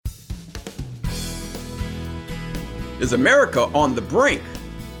Is America on the brink?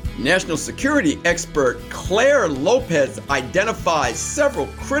 National security expert Clare Lopez identifies several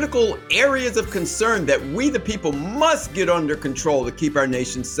critical areas of concern that we the people must get under control to keep our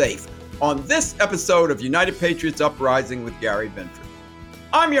nation safe on this episode of United Patriots Uprising with Gary Binford.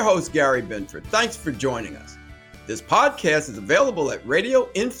 I'm your host, Gary Binford. Thanks for joining us. This podcast is available at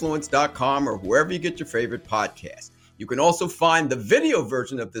radioinfluence.com or wherever you get your favorite podcasts. You can also find the video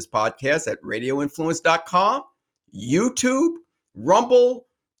version of this podcast at radioinfluence.com, YouTube, Rumble,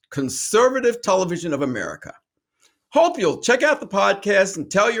 Conservative Television of America. Hope you'll check out the podcast and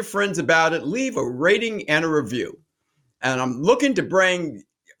tell your friends about it. Leave a rating and a review. And I'm looking to bring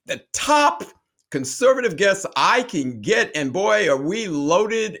the top conservative guests I can get. And boy, are we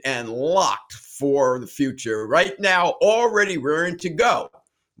loaded and locked for the future. Right now, already rearing to go.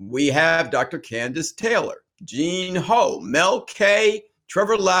 We have Dr. Candace Taylor, Jean Ho, Mel K,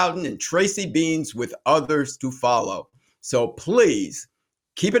 Trevor Loudon, and Tracy Beans with others to follow. So please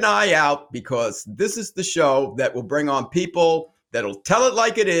keep an eye out because this is the show that will bring on people that'll tell it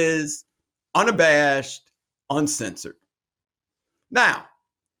like it is, unabashed, uncensored. Now,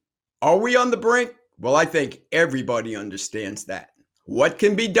 are we on the brink? Well, I think everybody understands that. What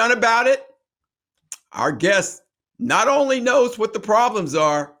can be done about it? Our guest not only knows what the problems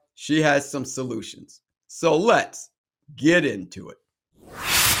are, she has some solutions. So let's get into it.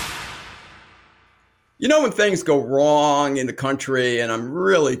 You know, when things go wrong in the country and I'm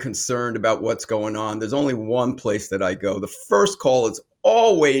really concerned about what's going on, there's only one place that I go. The first call is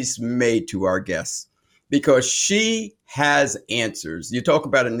always made to our guests because she has answers. You talk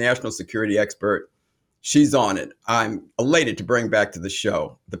about a national security expert. She's on it. I'm elated to bring back to the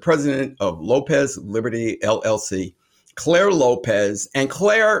show the president of Lopez Liberty LLC, Clare Lopez. And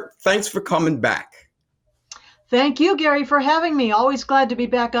Clare, thanks for coming back. Thank you, Gary, for having me. Always glad to be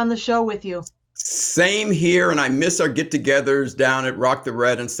back on the show with you. Same here, and I miss our get-togethers down at Rock the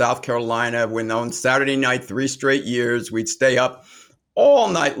Red in South Carolina. When on Saturday night, 3 straight years, we'd stay up all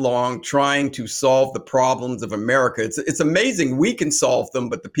night long trying to solve the problems of America. It's amazing we can solve them,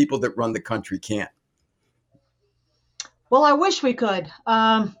 but the people that run the country can't. Well, I wish we could.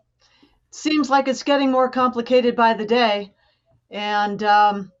 Seems like it's getting more complicated by the day,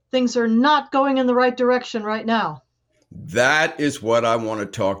 and things are not going in the right direction right now. That is what I want to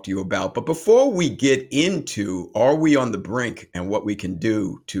talk to you about. But before we get into are we on the brink and what we can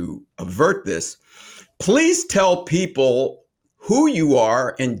do to avert this, please tell people who you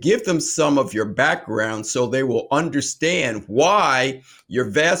are and give them some of your background so they will understand why your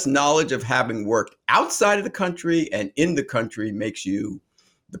vast knowledge of having worked outside of the country and in the country makes you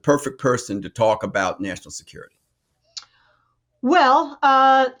the perfect person to talk about national security. Well,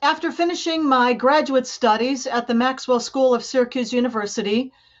 after finishing my graduate studies at the Maxwell School of Syracuse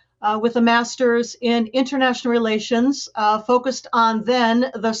University with a master's in international relations focused on then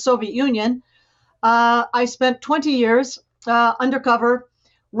the Soviet Union, I spent 20 years undercover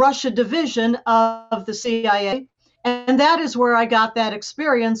Russia division of the CIA. And that is where I got that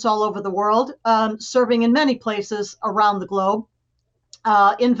experience all over the world, serving in many places around the globe.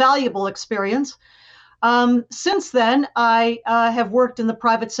 Invaluable experience. Since then, I have worked in the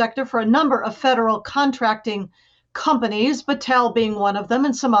private sector for a number of federal contracting companies, Battelle being one of them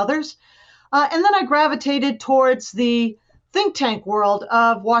and some others. And then I gravitated towards the think tank world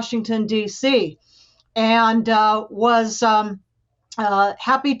of Washington, D.C. and was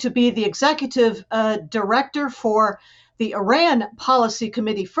happy to be the executive director for the Iran Policy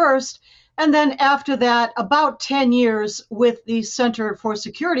Committee first. And then after that, about 10 years with the Center for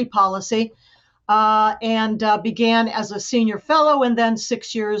Security Policy. And began as a senior fellow and then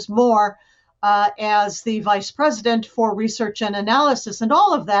 6 years more as the vice president for research and analysis. And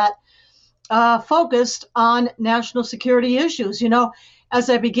all of that focused on national security issues. You know, as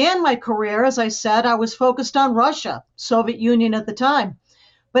I began my career, as I said, I was focused on Russia, Soviet Union at the time.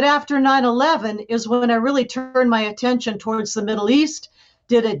 But after 9/11 is when I really turned my attention towards the Middle East,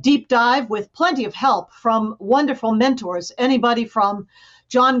 did a deep dive with plenty of help from wonderful mentors, anybody from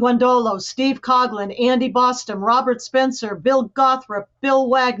John Guandolo, Steve Coughlin, Andy Bostom, Robert Spencer, Bill Gothrop, Bill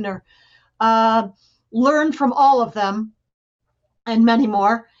Wagner. Learned from all of them and many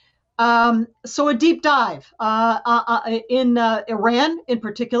more. So a deep dive in Iran in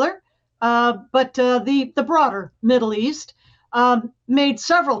particular, but the broader Middle East. Made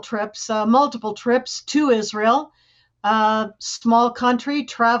several trips, multiple trips to Israel. Small country,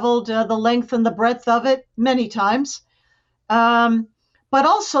 traveled the length and the breadth of it many times. But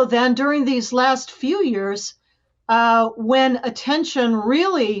also then during these last few years, when attention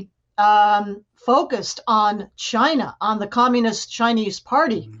really focused on China, on the Communist Chinese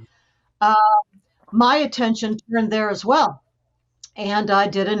Party, my attention turned there as well. And I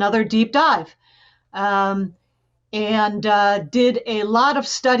did another deep dive, um, and did a lot of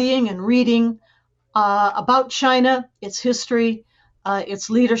studying and reading about China, its history, its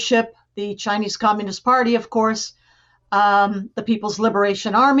leadership, the Chinese Communist Party, of course, the People's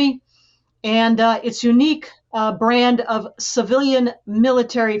Liberation Army, and its unique brand of civilian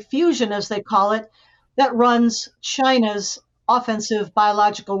military fusion, as they call it, that runs China's offensive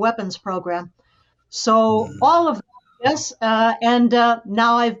biological weapons program. So all of that, yes, and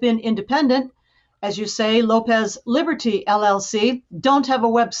now I've been independent, as you say, Lopez Liberty LLC. Don't have a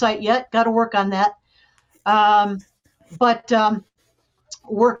website yet. Got to work on that. But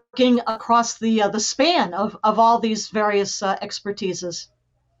working across the span of all these various expertises.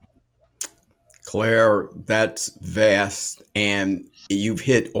 Claire, that's vast, and you've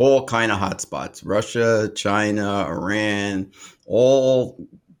hit all kind of hotspots: Russia, China, Iran, all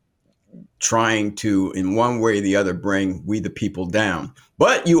trying to, in one way or the other, bring we the people down.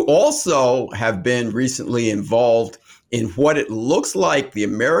 But you also have been recently involved in what it looks like the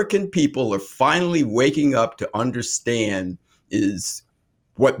American people are finally waking up to understand is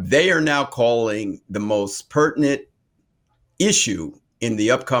what they are now calling the most pertinent issue in the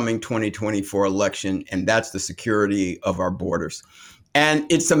upcoming 2024 election, and that's the security of our borders.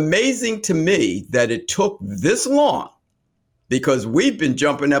 And it's amazing to me that it took this long, because we've been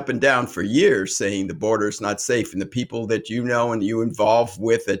jumping up and down for years saying the border is not safe. And the people that you know and you involved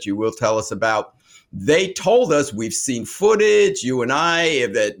with that you will tell us about, they told us, we've seen footage, you and I,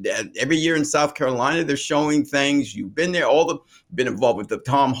 that every year in South Carolina, they're showing things. You've been there, been involved with the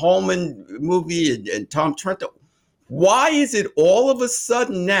Tom Holman movie and Tom Trento. Why is it all of a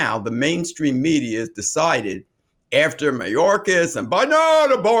sudden now the mainstream media has decided after Mayorkas and by no,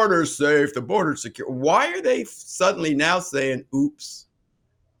 the border's safe, the border's secure? Why are they suddenly now saying, oops?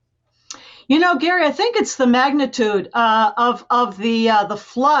 You know, Gary, I think it's the magnitude of the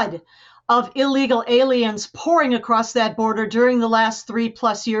flood of illegal aliens pouring across that border during the last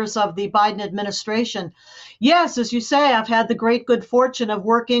 3+ years of the Biden administration. Yes, as you say, I've had the great good fortune of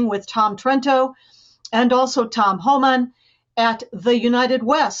working with Tom Trento and also Tom Homan at the United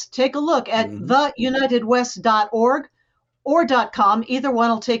West. Take a look at theunitedwest.org or .com. Either one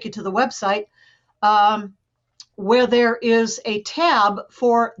will take you to the website, where there is a tab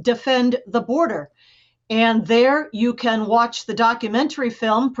for Defend the Border. And there you can watch the documentary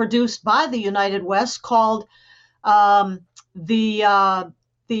film produced by the United West called the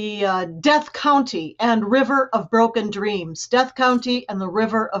Death County and River of Broken Dreams. Death County and the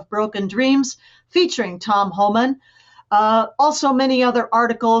River of Broken Dreams, featuring Tom Homan. Also many other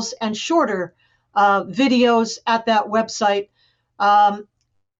articles and shorter videos at that website.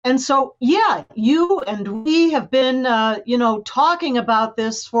 And so, yeah, you and we have been, talking about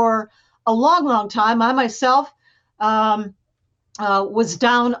this for a long, long time. I myself was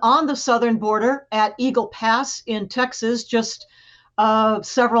down on the southern border at Eagle Pass in Texas just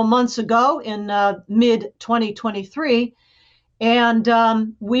several months ago in mid-2023.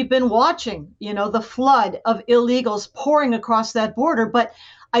 And we've been watching, the flood of illegals pouring across that border. But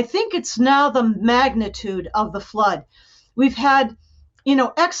I think it's now the magnitude of the flood. We've had,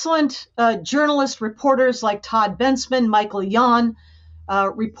 excellent journalist reporters like Todd Bensman, Michael Yon,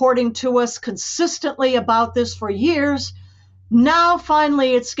 reporting to us consistently about this for years. Now,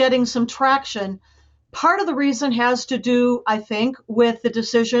 finally, it's getting some traction. Part of the reason has to do, I think, with the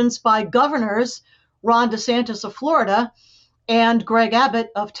decisions by governors Ron DeSantis of Florida and Greg Abbott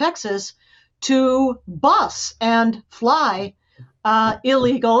of Texas to bus and fly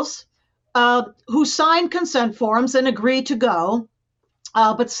illegals who signed consent forms and agreed to go,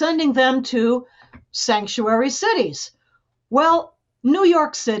 but sending them to sanctuary cities. Well, New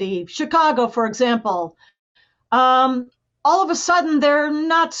York City, Chicago, for example, all of a sudden they're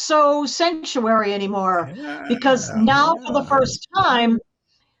not so sanctuary anymore, because now for the first time,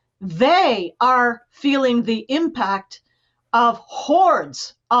 they are feeling the impact of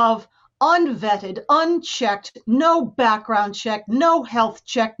hordes of unvetted, unchecked, no background check, no health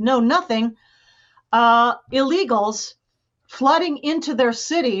check, no nothing, illegals flooding into their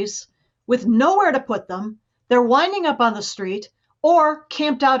cities with nowhere to put them. They're winding up on the street or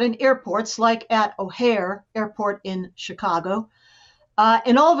camped out in airports like at O'Hare Airport in Chicago.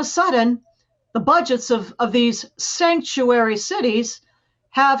 And all of a sudden, the budgets of these sanctuary cities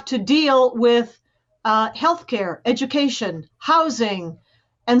have to deal with healthcare, education, housing,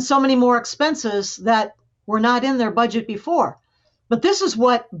 and so many more expenses that were not in their budget before. But this is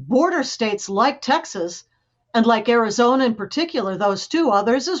what border states like Texas and like Arizona in particular, those two,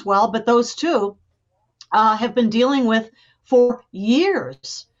 others as well, but those two have been dealing with for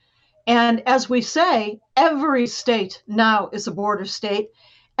years. And as we say, every state now is a border state.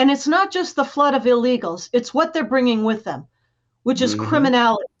 And it's not just the flood of illegals, it's what they're bringing with them, which is Mm-hmm.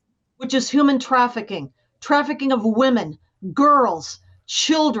 criminality, which is human trafficking, trafficking of women, girls,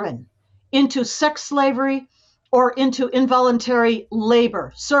 children into sex slavery or into involuntary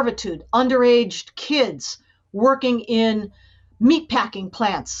labor, servitude, underage kids working in meatpacking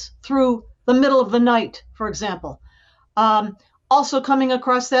plants through the middle of the night, for example. Um, Also coming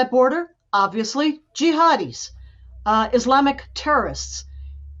across that border, obviously, jihadis, Islamic terrorists,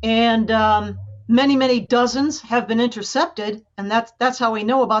 and many, many dozens have been intercepted, and that's how we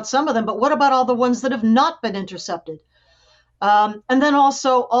know about some of them. But what about all the ones that have not been intercepted? And then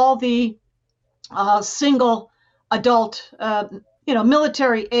also all the single adult,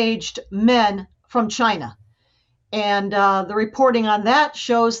 military-aged men from China. And the reporting on that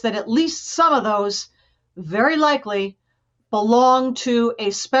shows that at least some of those very likely belong to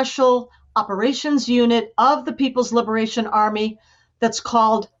a special operations unit of the People's Liberation Army that's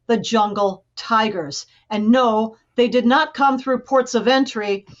called the Jungle Tigers. And no, they did not come through ports of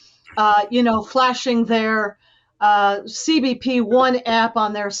entry, flashing their CBP One app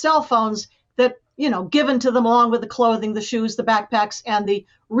on their cell phones that, given to them along with the clothing, the shoes, the backpacks, and the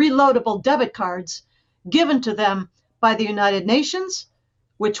reloadable debit cards given to them by the United Nations,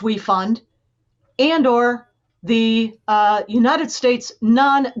 which we fund, and or the United States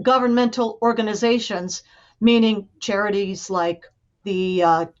non-governmental organizations, meaning charities like the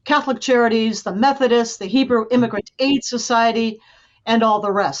Catholic Charities, the Methodists, the Hebrew Immigrant Aid Society, and all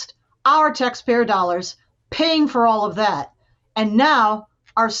the rest. Our taxpayer dollars paying for all of that. And now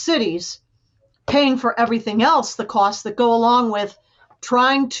our cities paying for everything else, the costs that go along with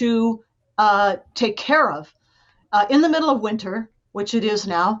trying to take care of, in the middle of winter, which it is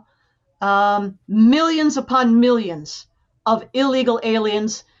now, millions upon millions of illegal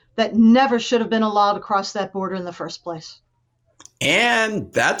aliens that never should have been allowed across that border in the first place.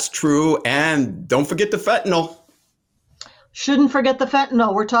 And that's true. And don't forget the fentanyl. Shouldn't forget the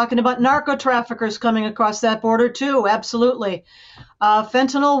fentanyl. We're talking about narco traffickers coming across that border too. Absolutely.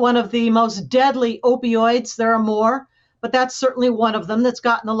 Fentanyl, one of the most deadly opioids. There are more, but that's certainly one of them that's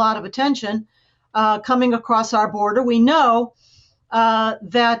gotten a lot of attention coming across our border. We know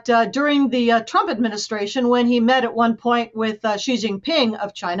that during the Trump administration, when he met at one point with Xi Jinping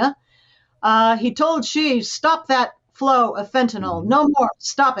of China, he told Xi, stop that flow of fentanyl. No more.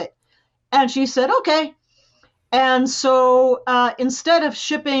 Stop it. And she said, okay. And so instead of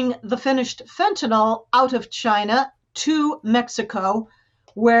shipping the finished fentanyl out of China to Mexico,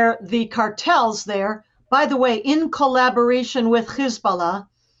 where the cartels there, by the way, in collaboration with Hezbollah,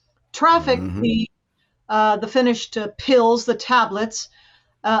 traffic the finished pills, the tablets,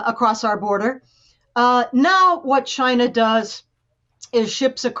 across our border. Now what China does is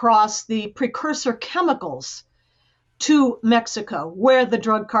ships across the precursor chemicals to Mexico, where the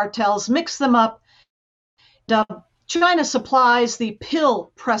drug cartels mix them up. China supplies the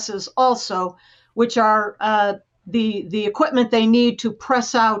pill presses also, which are the equipment they need to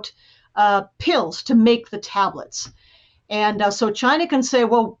press out pills to make the tablets. And so China can say,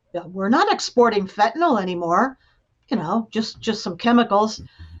 well, we're not exporting fentanyl anymore, just some chemicals.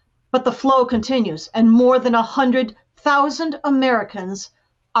 But the flow continues, and more than 100,000 Americans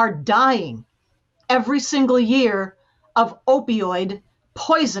are dying every single year of opioid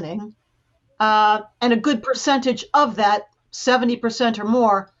poisoning, and a good percentage of that, 70% or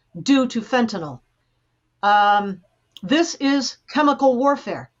more, due to fentanyl. This is chemical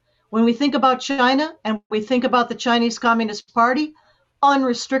warfare. When we think about China and we think about the Chinese Communist Party,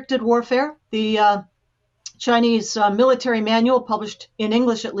 unrestricted warfare, the Chinese military manual, published in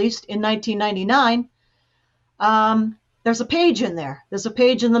English at least in 1999, there's a page in there. There's a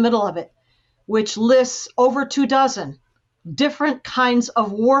page in the middle of it, which lists over 24 different kinds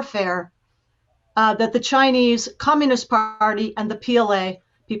of warfare that the Chinese Communist Party and the PLA,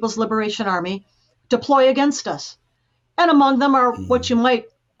 People's Liberation Army, deploy against us. And among them are what you might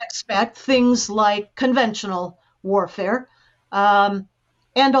expect, things like conventional warfare, and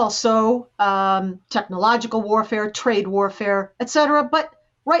also technological warfare, trade warfare, etc. But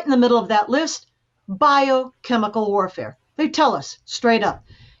right in the middle of that list, biochemical warfare. They tell us straight up.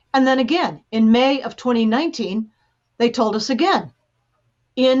 And then again, in May of 2019, they told us again.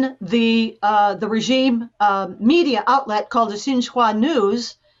 In the regime media outlet called the Xinhua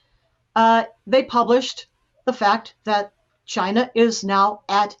News, they published the fact that China is now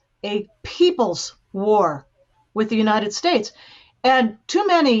at a people's war with the United States. And too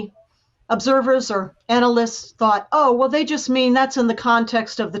many observers or analysts thought, oh, well, they just mean that's in the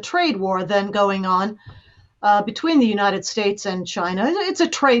context of the trade war then going on. between the United States and China. It's a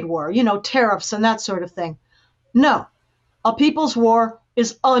trade war, tariffs and that sort of thing. No, a people's war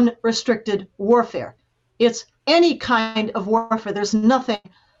is unrestricted warfare. It's any kind of warfare. There's nothing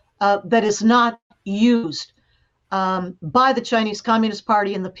that is not used by the Chinese Communist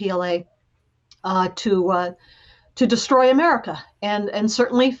Party and the PLA to destroy America. And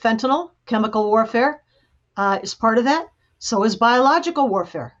certainly fentanyl, chemical warfare, is part of that. So is biological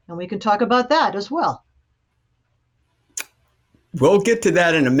warfare. And we can talk about that as well. We'll get to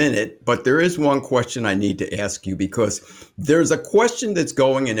that in a minute, but there is one question I need to ask you, because there's a question that's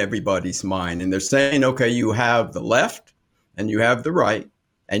going in everybody's mind, and they're saying, okay, you have the left and you have the right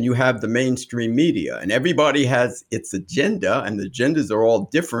and you have the mainstream media, and everybody has its agenda, and the agendas are all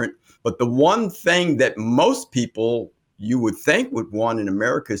different. But the one thing that most people you would think would want in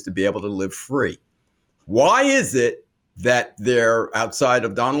America is to be able to live free. Why is it that they're outside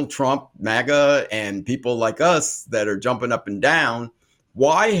of Donald Trump, MAGA, and people like us that are jumping up and down?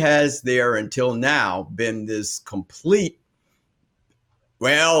 Why has there until now been this complete,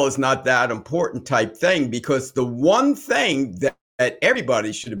 well, it's not that important type thing? Because the one thing that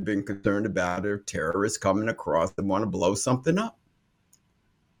everybody should have been concerned about are terrorists coming across and want to blow something up.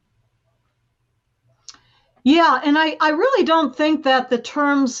 Yeah, and I really don't think that the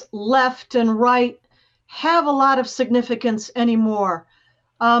terms left and right have a lot of significance anymore.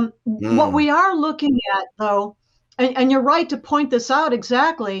 What we are looking at, though, and you're right to point this out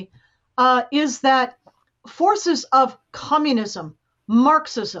exactly, is that forces of communism,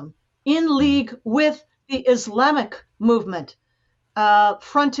 Marxism, in league with the Islamic movement,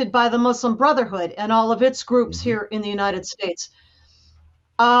 fronted by the Muslim Brotherhood and all of its groups here in the United States,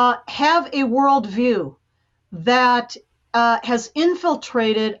 have a worldview that has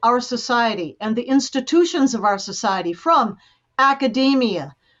infiltrated our society and the institutions of our society, from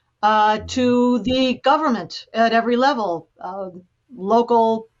academia to the government at every level,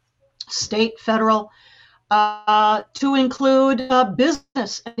 local, state, federal, to include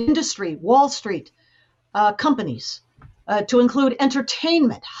business and industry, Wall Street, companies, to include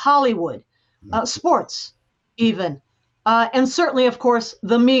entertainment, Hollywood, sports, even. And certainly, of course,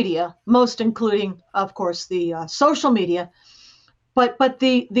 the media, most including, of course, the social media. But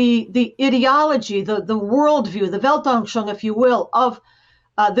the ideology, the worldview, the Weltanschauung, if you will, of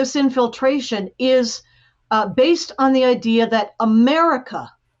this infiltration is based on the idea that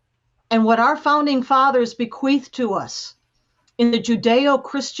America and what our founding fathers bequeathed to us in the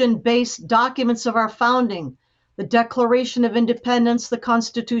Judeo-Christian based documents of our founding, the Declaration of Independence, the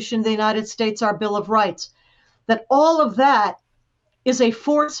Constitution of the United States, our Bill of Rights, that all of that is a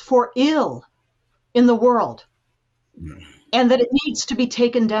force for ill in the world, and that it needs to be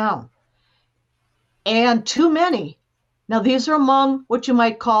taken down. And too many, now these are among what you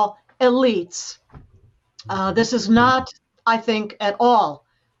might call elites. This is not, I think, at all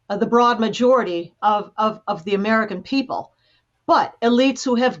the broad majority of the American people, but elites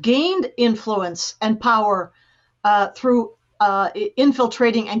who have gained influence and power through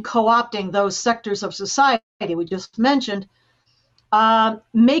infiltrating and co-opting those sectors of society we just mentioned,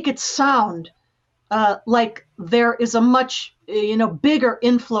 make it sound like there is a much bigger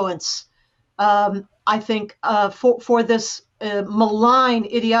influence, I think, for this malign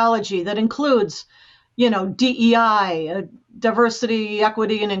ideology that includes DEI, diversity,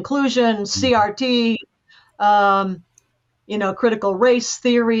 equity, and inclusion, CRT, critical race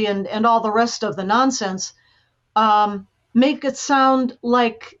theory, and all the rest of the nonsense. Make it sound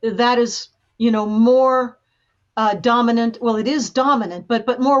like that is, more dominant. Well, it is dominant,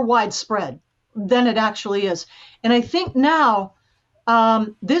 but more widespread than it actually is. And I think now,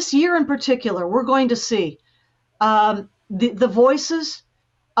 this year in particular, we're going to see the voices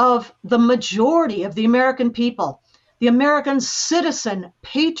of the majority of the American people, the American citizen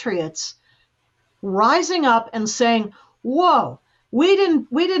patriots, rising up and saying, "Whoa, we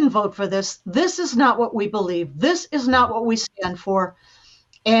didn't vote for this. This is not what we believe. This is not what we stand for.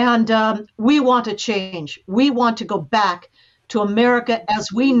 And we want to change. We want to go back to America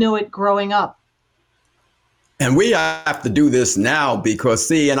as we knew it growing up." And we have to do this now because,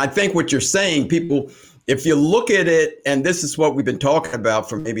 see, and I think what you're saying, people, if you look at it, and this is what we've been talking about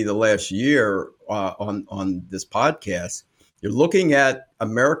for maybe the last year on this podcast, you're looking at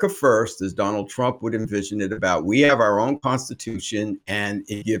America first, as Donald Trump would envision it, about we have our own constitution and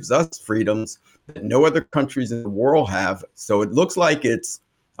it gives us freedoms that no other countries in the world have. So it looks like it's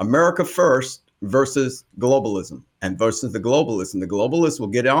America first versus globalism and versus the globalists. And the globalists will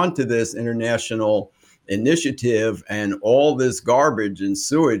get onto this international initiative and all this garbage and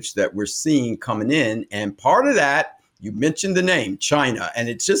sewage that we're seeing coming in. And part of that, you mentioned the name China, and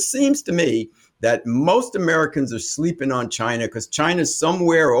it just seems to me that most Americans are sleeping on China because China's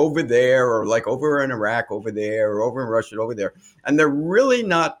somewhere over there, or like over in Iraq over there, or over in Russia over there, and they're really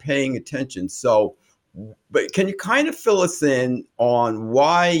not paying attention. So, but can you kind of fill us in on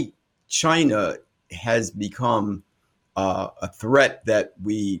why China has become a threat that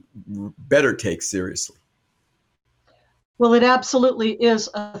we better take seriously? Well, it absolutely is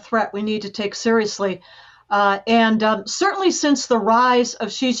a threat we need to take seriously. And certainly since the rise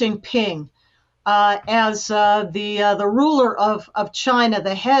of Xi Jinping as the ruler of China,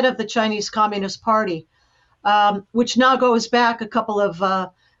 the head of the Chinese Communist Party, which now goes back a couple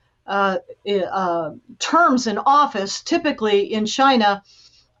of terms in office. Typically in China,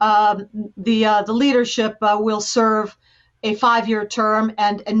 the leadership will serve a 5-year term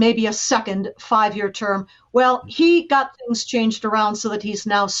and maybe a second 5-year term. Well, he got things changed around so that he's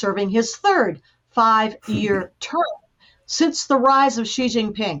now serving his third 5-year term since the rise of Xi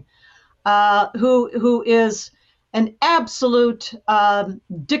Jinping, who is an absolute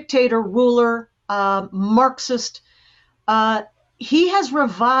dictator, ruler, Marxist. He has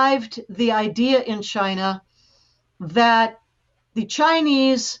revived the idea in China that the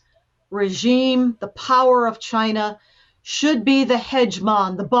Chinese regime, the power of China, should be the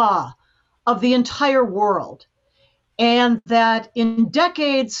hegemon, the ba of the entire world. And that in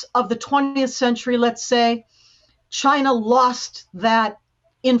decades of the 20th century, let's say, China lost that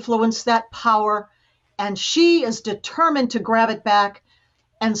influence, that power, and Xi is determined to grab it back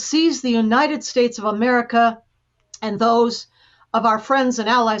and seize the United States of America and those of our friends and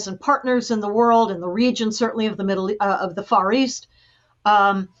allies and partners in the world, in the region, certainly of the Far East,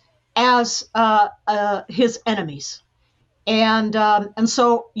 as his enemies. And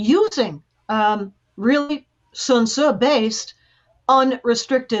so using really Sun Tzu-based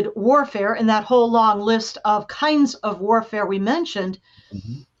unrestricted warfare in that whole long list of kinds of warfare we mentioned,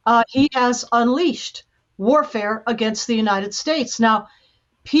 he has unleashed warfare against the United States. Now,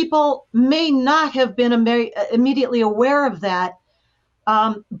 people may not have been immediately aware of that,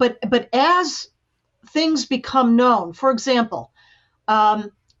 but as things become known, for example,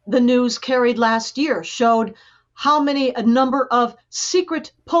 the news carried last year showed a number of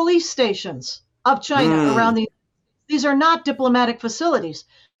secret police stations of China around the. These are not diplomatic facilities.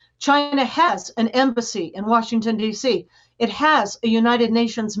 China has an embassy in Washington, D.C. It has a United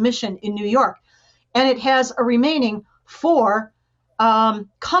Nations mission in New York, and it has a remaining 4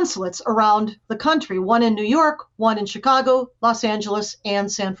 consulates around the country, one in New York, one in Chicago, Los Angeles,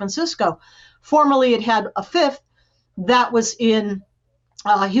 and San Francisco. Formerly, it had a 5th. That was in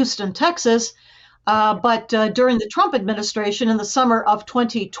Houston, Texas. But during the Trump administration in the summer of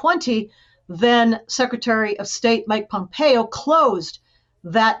 2020, then Secretary of State Mike Pompeo closed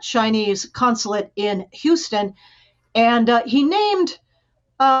that Chinese consulate in Houston, and he named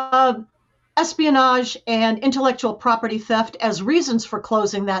espionage and intellectual property theft as reasons for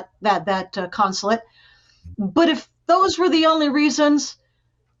closing that consulate. But if those were the only reasons,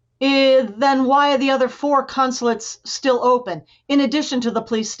 then why are the other 4 consulates still open? In addition to the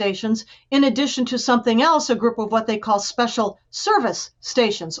police stations, in addition to something else, a group of what they call special service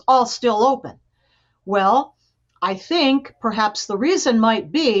stations, all still open. Well, I think perhaps the reason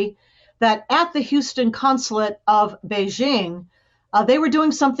might be that at the Houston consulate of Beijing, they were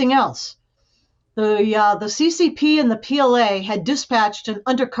doing something else. The CCP and the PLA had dispatched an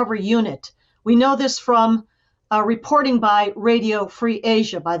undercover unit. We know this from reporting by Radio Free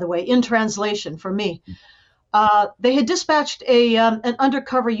Asia, by the way, in translation for me. They had dispatched an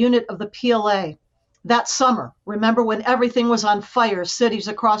undercover unit of the PLA that summer. Remember when everything was on fire, cities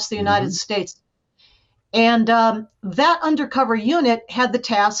across the United States. And that undercover unit had the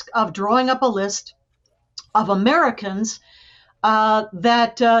task of drawing up a list of Americans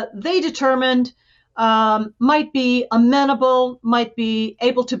that they determined might be amenable, might be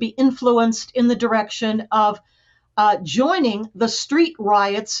able to be influenced in the direction of joining the street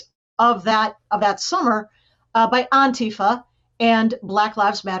riots of that summer by Antifa and Black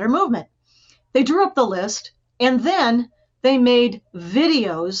Lives Matter movement. They drew up the list, and then they made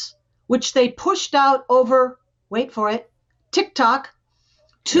videos which they pushed out over, wait for it, TikTok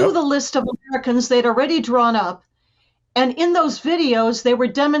to the list of Americans they'd already drawn up. And in those videos, they were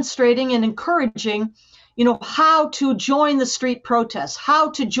demonstrating and encouraging, how to join the street protests,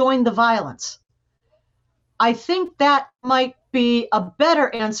 how to join the violence. I think that might be a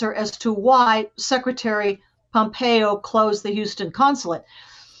better answer as to why Secretary Pompeo closed the Houston consulate.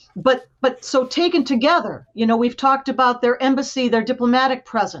 But so taken together, we've talked about their embassy, their diplomatic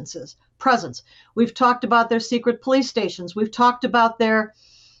presence. We've talked about their secret police stations. We've talked about their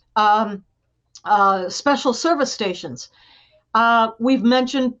special service stations. We've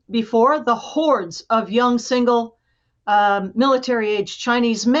mentioned before the hordes of young single military-age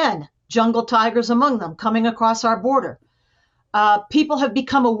Chinese men, jungle tigers among them, coming across our border. People have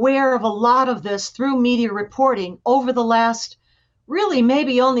become aware of a lot of this through media reporting over the last, really,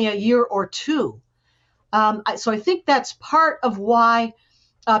 maybe only a year or two. So I think that's part of why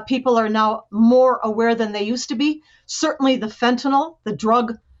people are now more aware than they used to be. Certainly the fentanyl, the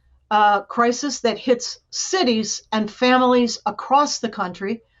drug crisis that hits cities and families across the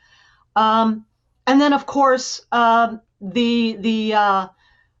country. And then, of course, the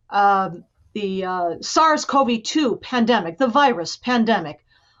SARS-CoV-2 pandemic, the virus pandemic,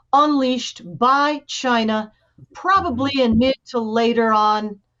 unleashed by China, probably in mid to later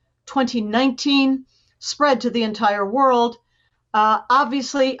on 2019, spread to the entire world.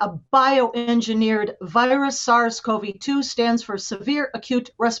 Obviously, a bioengineered virus, SARS-CoV-2 stands for Severe Acute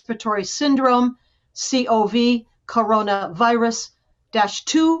Respiratory Syndrome, COV, coronavirus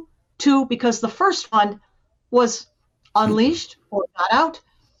 -2, because the first one was unleashed or got out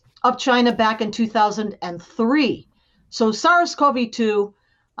of China back in 2003. So SARS-CoV-2,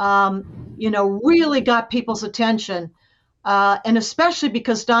 really got people's attention, and especially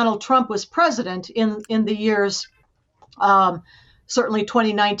because Donald Trump was president in the years, certainly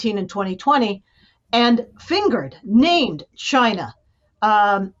 2019 and 2020, and named China,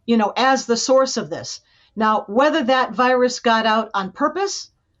 as the source of this. Now, whether that virus got out on purpose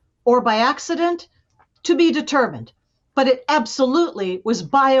or by accident, to be determined. But it absolutely was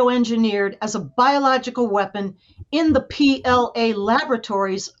bioengineered as a biological weapon in the PLA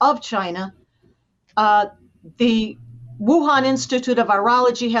laboratories of China. The Wuhan Institute of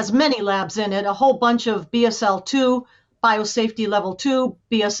Virology has many labs in it, a whole bunch of BSL-2, biosafety level 2,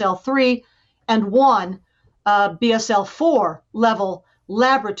 BSL-3, and one BSL-4 level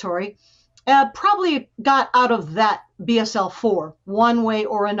laboratory. Probably got out of that BSL-4 one way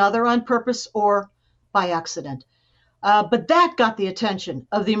or another, on purpose or by accident. But that got the attention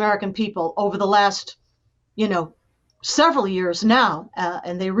of the American people over the last, several years now,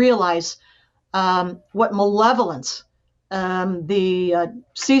 and they realize what malevolence the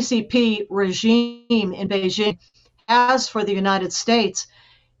CCP regime in Beijing has for the United States,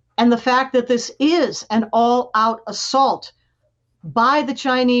 and the fact that this is an all-out assault by the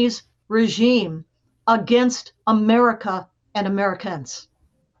Chinese regime against America and Americans.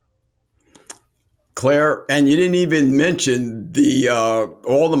 Claire, and you didn't even mention the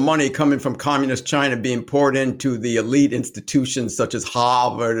all the money coming from communist China being poured into the elite institutions such as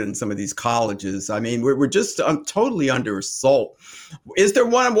Harvard and some of these colleges. I mean, we're just totally under assault. Is there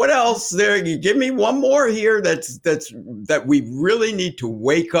one? What else? There, you give me one more here. That we really need to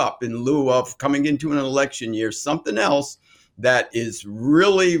wake up in lieu of coming into an election year. Something else that is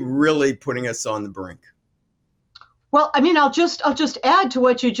really, really putting us on the brink. Well, I mean, I'll just add to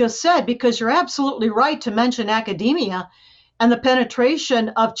what you just said, because you're absolutely right to mention academia and the penetration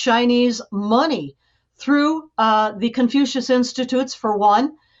of Chinese money through the Confucius Institutes, for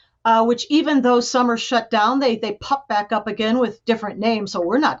one, which even though some are shut down, they pop back up again with different names. So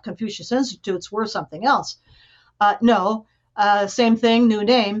we're not Confucius Institutes, we're something else. Same thing, new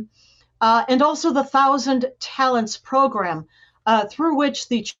name. And also the Thousand Talents program, through which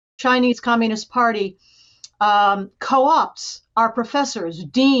the Chinese Communist Party co-opts our professors,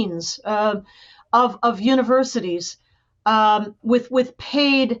 deans of universities, with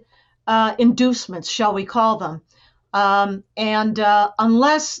paid inducements, shall we call them. And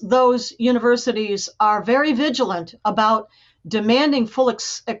unless those universities are very vigilant about demanding full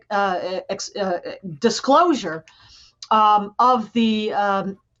disclosure of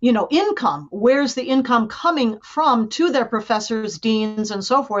the income, where's the income coming from to their professors, deans, and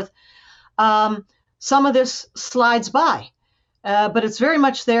so forth, some of this slides by, but it's very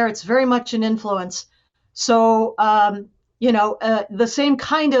much there. It's very much an influence. So, the same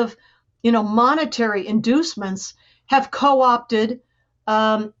kind of, monetary inducements have co-opted.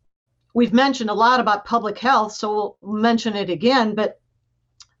 We've mentioned a lot about public health, so we'll mention it again. But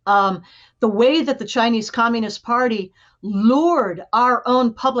the way that the Chinese Communist Party lured our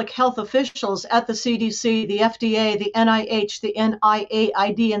own public health officials at the CDC, the FDA, the NIH, the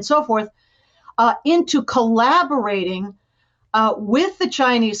NIAID, and so forth, into collaborating with the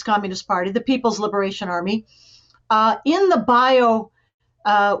Chinese Communist Party, the People's Liberation Army, in the bio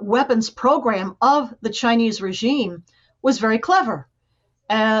weapons program of the Chinese regime was very clever.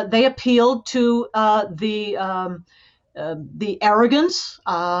 They appealed to the arrogance,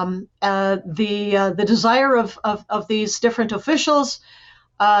 the desire of these different officials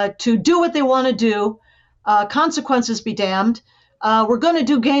to do what they want to do, consequences be damned. We're going to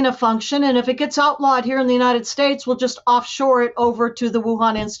do gain of function, and if it gets outlawed here in the United States, we'll just offshore it over to the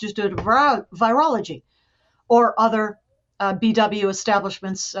Wuhan Institute of Virology or other BW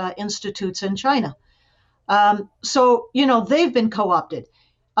establishments, institutes in China. So, they've been co-opted.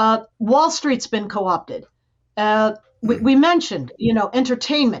 Wall Street's been co-opted. We mentioned,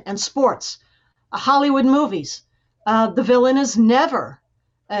 entertainment and sports, Hollywood movies. The villain is never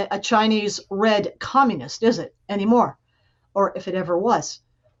a Chinese red communist, is it anymore? Or if it ever was.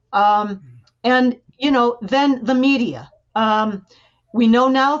 And, then the media. We know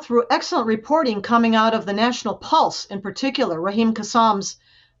now through excellent reporting coming out of the National Pulse, in particular, Rahim Kassam's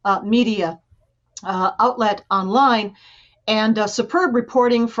media outlet online, and superb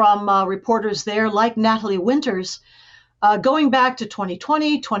reporting from reporters there like Natalie Winters, going back to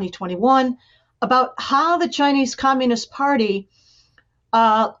 2020, 2021, about how the Chinese Communist Party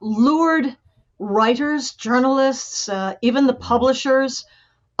lured writers, journalists, even the publishers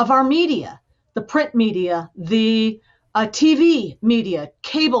of our media, the print media, the TV media,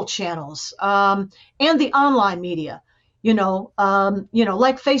 cable channels, and the online media,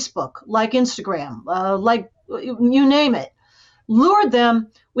 like Facebook, like Instagram, like you name it, lured them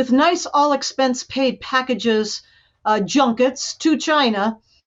with nice all-expense paid packages, junkets to China,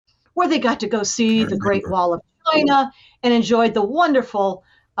 where they got to go see the Great Wall of China and enjoyed the wonderful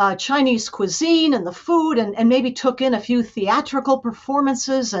Chinese cuisine and the food, and maybe took in a few theatrical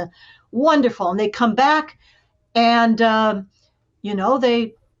performances. Wonderful. And they come back and, they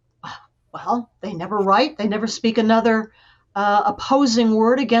never write. They never speak another opposing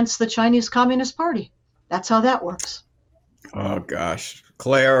word against the Chinese Communist Party. That's how that works. Oh, gosh.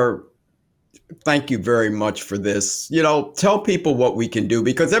 Clare, thank you very much for this. Tell people what we can do,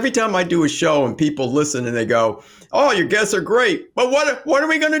 because every time I do a show and people listen and they go, oh, your guests are great, but what are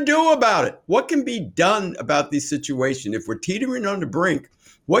we going to do about it? What can be done about this situation? If we're teetering on the brink,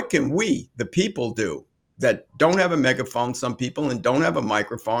 what can we, the people, do that don't have a megaphone, some people, and don't have a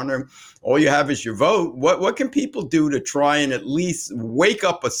microphone, or all you have is your vote? What can people do to try and at least wake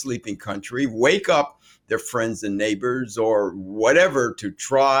up a sleeping country, wake up their friends and neighbors, or whatever, to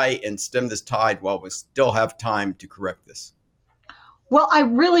try and stem this tide while we still have time to correct this? Well, I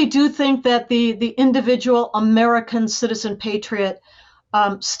really do think that the individual American citizen patriot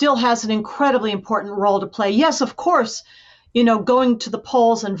still has an incredibly important role to play. Yes, of course, going to the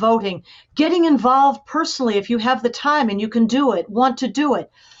polls and voting, getting involved personally if you have the time and you can do it, want to do it,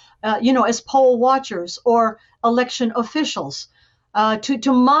 as poll watchers or election officials,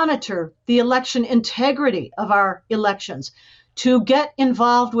 to monitor the election integrity of our elections, to get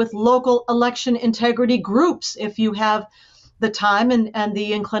involved with local election integrity groups if you have the time and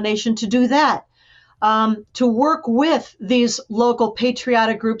the inclination to do that, to work with these local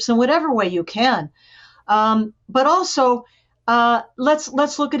patriotic groups in whatever way you can. But also,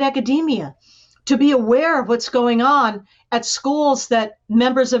 let's look at academia, to be aware of what's going on at schools that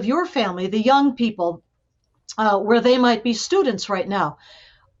members of your family, the young people, where they might be students right now.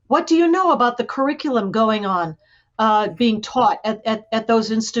 What do you know about the curriculum going on, being taught at those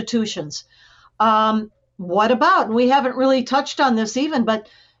institutions? What about, and we haven't really touched on this even, but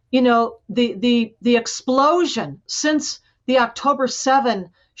the explosion since the October 7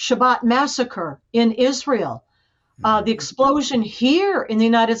 Shabbat massacre in Israel, the explosion here in the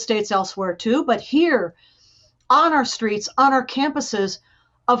United States, elsewhere too, but here on our streets, on our campuses,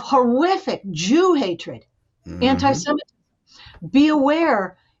 of horrific Jew hatred, anti-Semitism. Be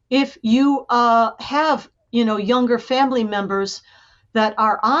aware if you have, younger family members that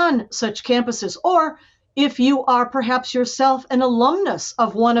are on such campuses, or if you are perhaps yourself an alumnus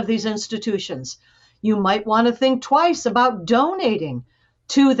of one of these institutions, you might want to think twice about donating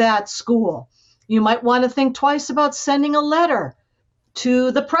to that school. You might want to think twice about sending a letter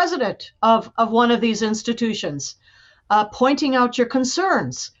to the president of one of these institutions, pointing out your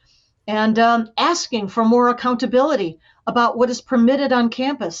concerns and asking for more accountability about what is permitted on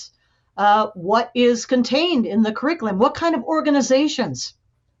campus, what is contained in the curriculum, what kind of organizations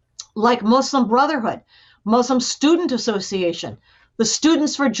like Muslim Brotherhood, Muslim Student Association, the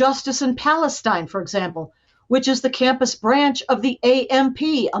Students for Justice in Palestine, for example, which is the campus branch of the AMP,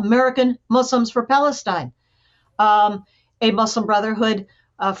 American Muslims for Palestine, a Muslim Brotherhood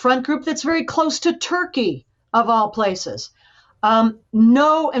front group that's very close to Turkey, of all places.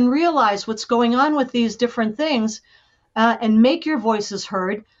 Know and realize what's going on with these different things, and make your voices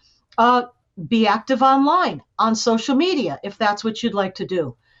heard. Be active online, on social media, if that's what you'd like to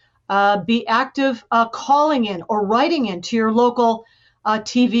do. Be active calling in or writing in to your local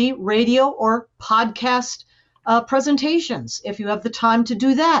TV, radio, or podcast presentations, if you have the time to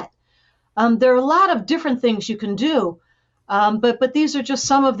do that. There are a lot of different things you can do. But these are just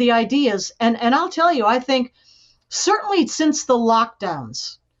some of the ideas. And I'll tell you, I think certainly since the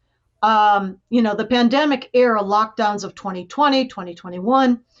lockdowns, the pandemic era lockdowns of 2020,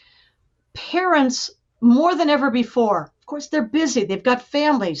 2021, parents more than ever before, of course, they're busy. They've got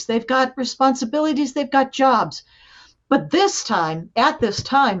families, they've got responsibilities, they've got jobs. But at this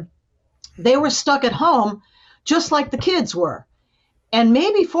time, they were stuck at home just like the kids were. And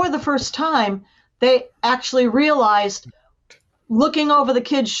maybe for the first time, they actually realized, looking over the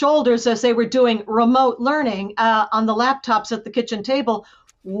kids' shoulders as they were doing remote learning on the laptops at the kitchen table,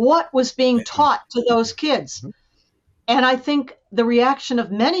 what was being taught to those kids. And I think the reaction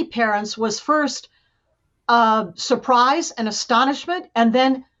of many parents was first surprise and astonishment, and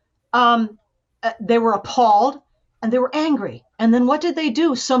then they were appalled and they were angry. And then what did they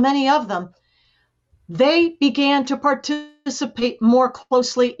do? So many of them, they began to participate more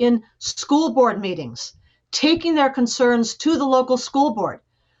closely in school board meetings, taking their concerns to the local school board,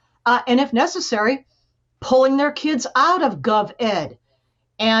 and if necessary, pulling their kids out of Gov Ed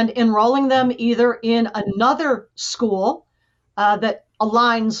and enrolling them either in another school that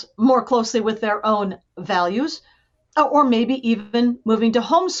aligns more closely with their own values, or maybe even moving to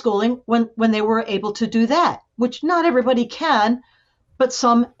homeschooling when they were able to do that, which not everybody can, but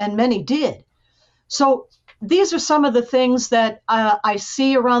some and many did. So these are some of the things that I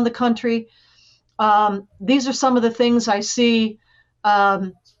see around the country. These are some of the things I see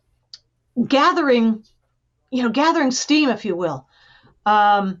gathering steam, if you will.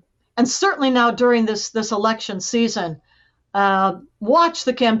 And certainly now during this election season, watch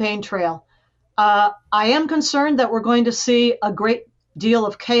the campaign trail. I am concerned that we're going to see a great deal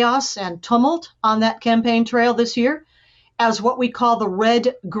of chaos and tumult on that campaign trail this year, as what we call the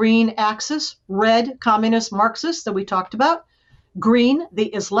red-green axis. Red, communist, Marxist, that we talked about. Green, the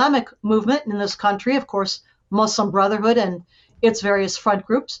Islamic movement in this country, of course, Muslim Brotherhood and its various front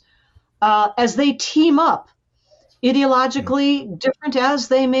groups, as they team up, ideologically different as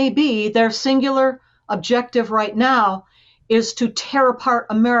they may be, their singular objective right now is to tear apart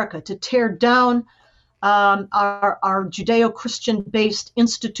America, to tear down our Judeo-Christian based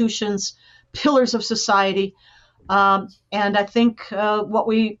institutions, pillars of society. And I think what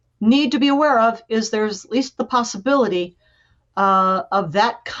we need to be aware of is there's at least the possibility of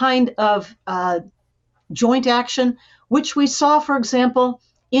that kind of joint action, which we saw, for example,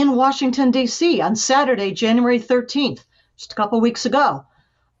 in Washington, D.C. on Saturday, January 13th, just a couple weeks ago.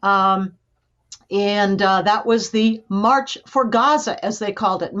 And that was the March for Gaza, as they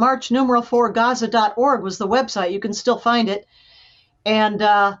called it. March numeral 4Gaza.org was the website. You can still find it. And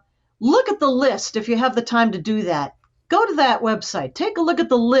look at the list if you have the time to do that. Go to that website. Take a look at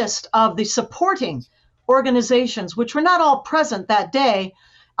the list of the supporting organizations, which were not all present that day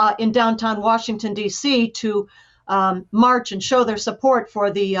in downtown Washington, D.C. to march and show their support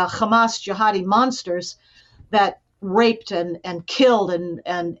for the Hamas jihadi monsters that raped and killed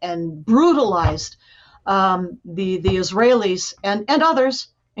and brutalized the Israelis and others,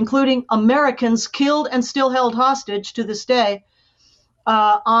 including Americans killed and still held hostage to this day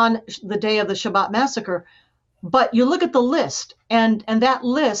on the day of the Shabbat massacre. But you look at the list, and that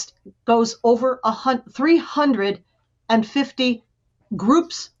list goes over 350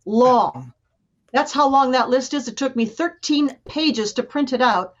 groups long. That's how long that list is. It took me 13 pages to print it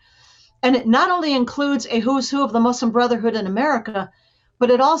out. And it not only includes a who's who of the Muslim Brotherhood in America, but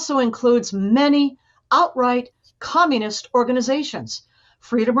it also includes many outright communist organizations.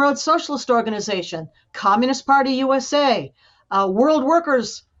 Freedom Road Socialist Organization, Communist Party USA, World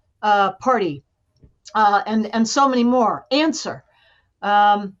Workers Party, and so many more. Answer.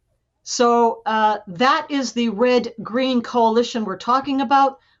 So that is the red-green coalition we're talking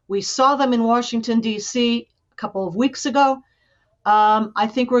about. We saw them in Washington, D.C. a couple of weeks ago. I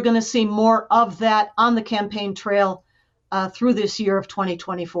think we're going to see more of that on the campaign trail through this year of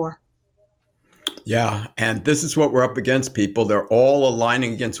 2024. Yeah, and this is what we're up against, people. They're all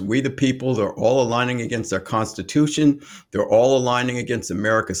aligning against we the people. They're all aligning against our Constitution. They're all aligning against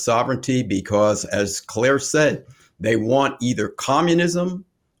America's sovereignty because, as Clare said, they want either communism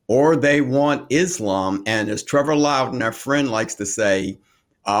or they want Islam. And as Trevor Loudon, our friend, likes to say,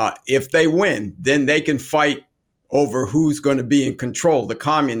 if they win, then they can fight over who's going to be in control, the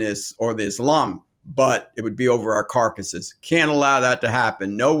communists or the Islam. But it would be over our carcasses. Can't allow that to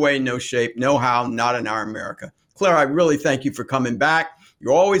happen. No way, no shape, no how, not in our America. Clare, I really thank you for coming back.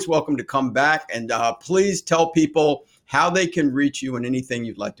 You're always welcome to come back. And please tell people how they can reach you and anything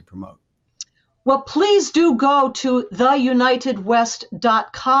you'd like to promote. Well, please do go to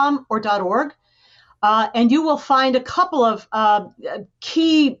theunitedwest.com or .org. And you will find a couple of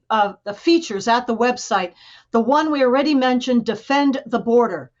key features at the website. The one we already mentioned, Defend the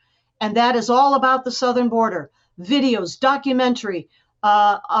Border, and that is all about the southern border. Videos, documentary,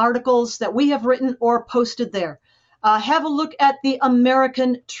 articles that we have written or posted there. Have a look at the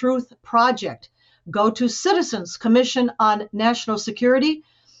American Truth Project. Go to Citizens Commission on National Security.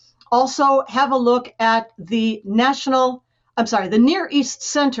 Also have a look at the Near East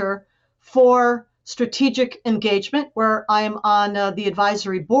Center for Strategic Engagement, where I am on the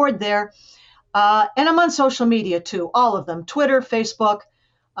advisory board there. And I'm on social media too, all of them, Twitter, Facebook,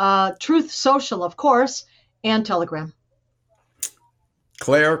 Truth Social, of course, and Telegram.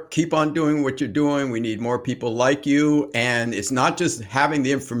 Claire, keep on doing what you're doing. We need more people like you. And it's not just having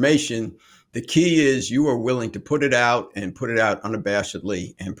the information. The key is you are willing to put it out and put it out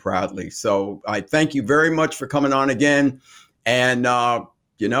unabashedly and proudly. So I thank you very much for coming on again. And,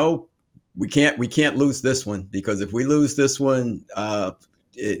 we can't lose this one, because if we lose this one, I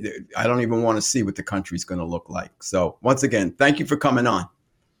don't even want to see what the country's going to look like. So once again, thank you for coming on.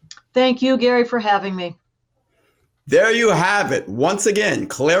 Thank you, Gary, for having me. There you have it. Once again,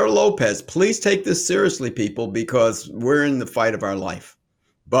 Clare Lopez. Please take this seriously, people, because we're in the fight of our life.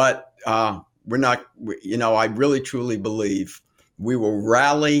 But we're not, I really, truly believe we will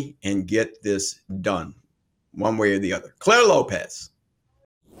rally and get this done one way or the other. Clare Lopez.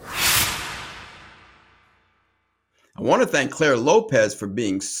 I want to thank Clare Lopez for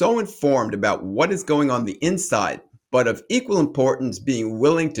being so informed about what is going on the inside, but of equal importance, being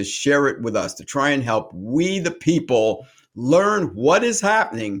willing to share it with us to try and help we, the people, learn what is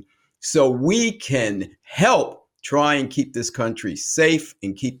happening so we can help try and keep this country safe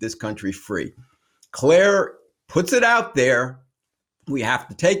and keep this country free. Clare puts it out there. We have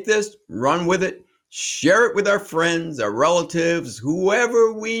to take this, run with it, share it with our friends, our relatives,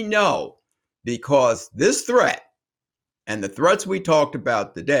 whoever we know, because this threat and the threats we talked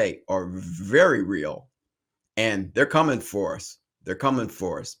about today are very real, and they're coming for us. They're coming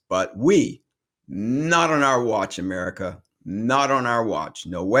for us. But we, not on our watch, America, not on our watch.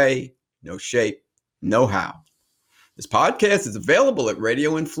 No way, no shape, no how. This podcast is available at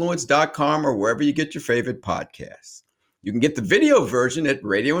radioinfluence.com or wherever you get your favorite podcasts. You can get the video version at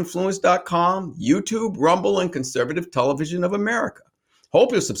radioinfluence.com, YouTube, Rumble, and Conservative Television of America.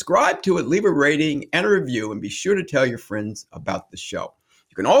 Hope you'll subscribe to it, leave a rating and a review, and be sure to tell your friends about the show.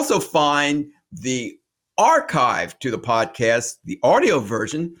 You can also find the archive to the podcast, the audio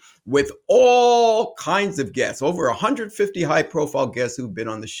version, with all kinds of guests, over 150 high-profile guests who've been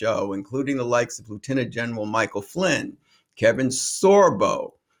on the show, including the likes of Lieutenant General Michael Flynn, Kevin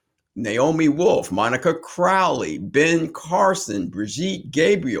Sorbo, Naomi Wolf, Monica Crowley, Ben Carson, Brigitte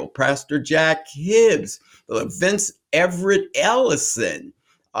Gabriel, Pastor Jack Hibbs, Vince Everett Ellison,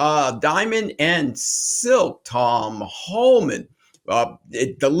 Diamond and Silk, Tom Holman.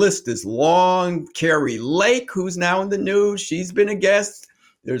 The list is long. Carrie Lake, who's now in the news, she's been a guest.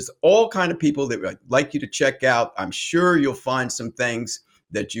 There's all kind of people that I'd like you to check out. I'm sure you'll find some things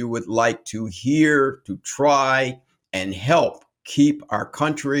that you would like to hear, to try, and help keep our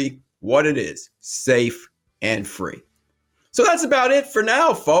country what it is, safe and free. So that's about it for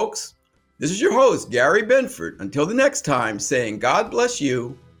now, folks. This is your host, Gary Benford. Until the next time, saying God bless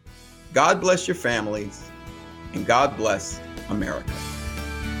you, God bless your families, and God bless America.